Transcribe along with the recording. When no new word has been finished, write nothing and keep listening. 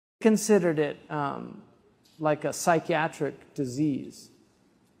considered it like a psychiatric disease.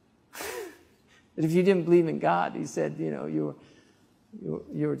 That if you didn't believe in God, he said, you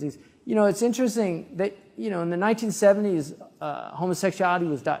were diseased. It's interesting that, in the 1970s, homosexuality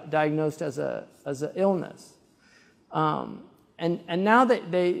was diagnosed as an illness. And now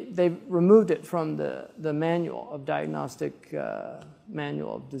they've removed it from the manual of diagnostic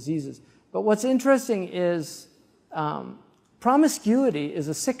manual of diseases. But what's interesting is promiscuity is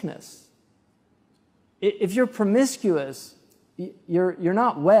a sickness. If you're promiscuous, you're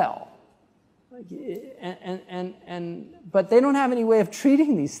not well. But they don't have any way of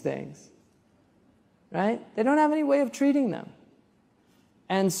treating these things, right? They don't have any way of treating them.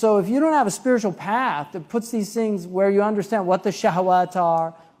 And so if you don't have a spiritual path that puts these things where you understand what the shahwat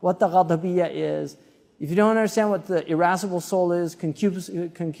are, what the ghadabiyya is, if you don't understand what the irascible soul is,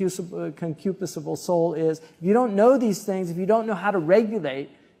 concupiscible soul is, if you don't know these things, if you don't know how to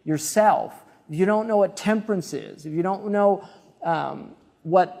regulate yourself, if you don't know what temperance is, if you don't know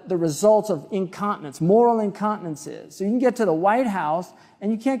what the results of incontinence, moral incontinence is. So you can get to the White House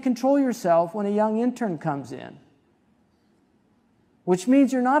and you can't control yourself when a young intern comes in. Which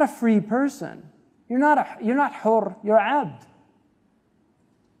means you're not a free person. You're not hur, you're abd.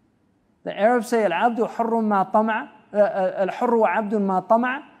 The Arabs say, al-abdu hurrun ma tama', al-hurru abdun ma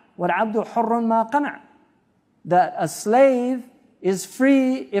tama', wal-abdu hurrun ma qana'. That a slave is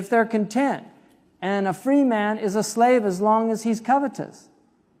free if they're content. And a free man is a slave as long as he's covetous.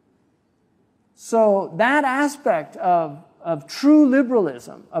 So that aspect of true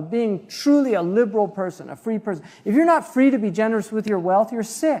liberalism, of being truly a liberal person, a free person, if you're not free to be generous with your wealth, you're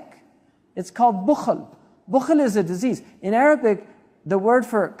sick. It's called bukhl. Bukhl is a disease. In Arabic, the word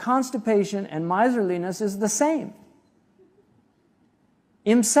for constipation and miserliness is the same.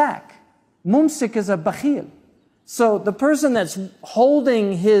 Imsak. Mumsik is a bakhil. So the person that's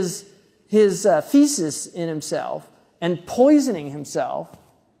holding his feces in himself and poisoning himself,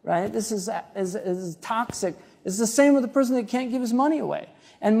 right? This is toxic. It's the same with the person that can't give his money away.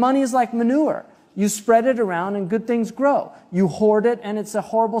 And money is like manure. You spread it around and good things grow. You hoard it and it's a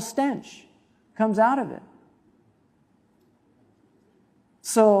horrible stench comes out of it.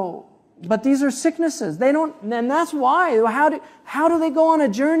 So, but these are sicknesses. They don't, and that's why. How do they go on a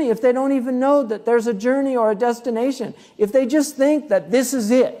journey if they don't even know that there's a journey or a destination? If they just think that this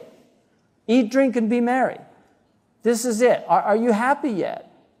is it. Eat, drink, and be merry. This is it. Are you happy yet?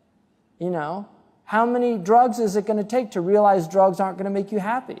 How many drugs is it going to take to realize drugs aren't going to make you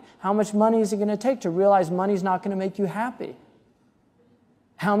happy? How much money is it going to take to realize money's not going to make you happy?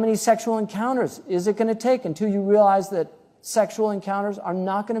 How many sexual encounters is it going to take until you realize that sexual encounters are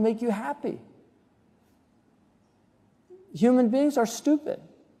not going to make you happy? Human beings are stupid.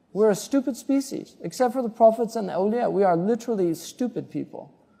 We're a stupid species. Except for the prophets and the awliya, we are literally stupid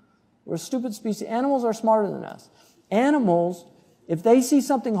people. We're a stupid species. Animals are smarter than us. Animals, if they see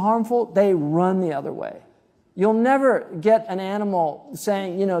something harmful, they run the other way. You'll never get an animal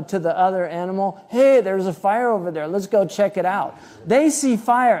saying, to the other animal, hey, there's a fire over there, let's go check it out. They see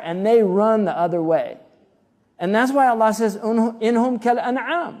fire and they run the other way. And that's why Allah says, inhum kal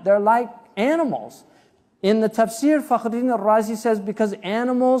an'am. They're like animals. In the tafsir, Fakhruddin al-Razi says, because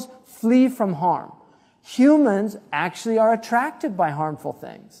animals flee from harm. Humans actually are attracted by harmful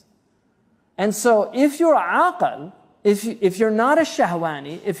things. And so if you're aqal, if you're not a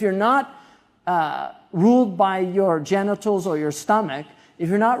shahwani, if you're not ruled by your genitals or your stomach, if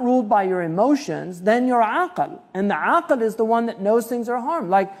you're not ruled by your emotions, then you're aqal. And the aqal is the one that knows things are harm.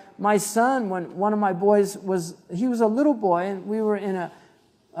 Like my son, when one of my boys he was a little boy, and we were in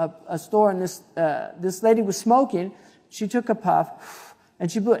a store, and this lady was smoking. She took a puff,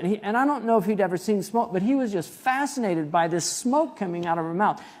 and she blew it. And I don't know if he'd ever seen smoke, but he was just fascinated by this smoke coming out of her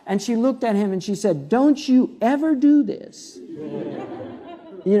mouth. And she looked at him and she said, don't you ever do this.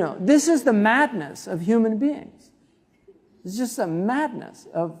 This is the madness of human beings. It's just the madness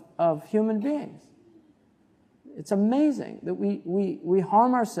of human beings. It's amazing that we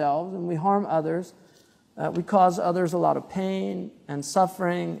harm ourselves and we harm others. We cause others a lot of pain and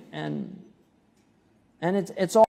suffering, and it's all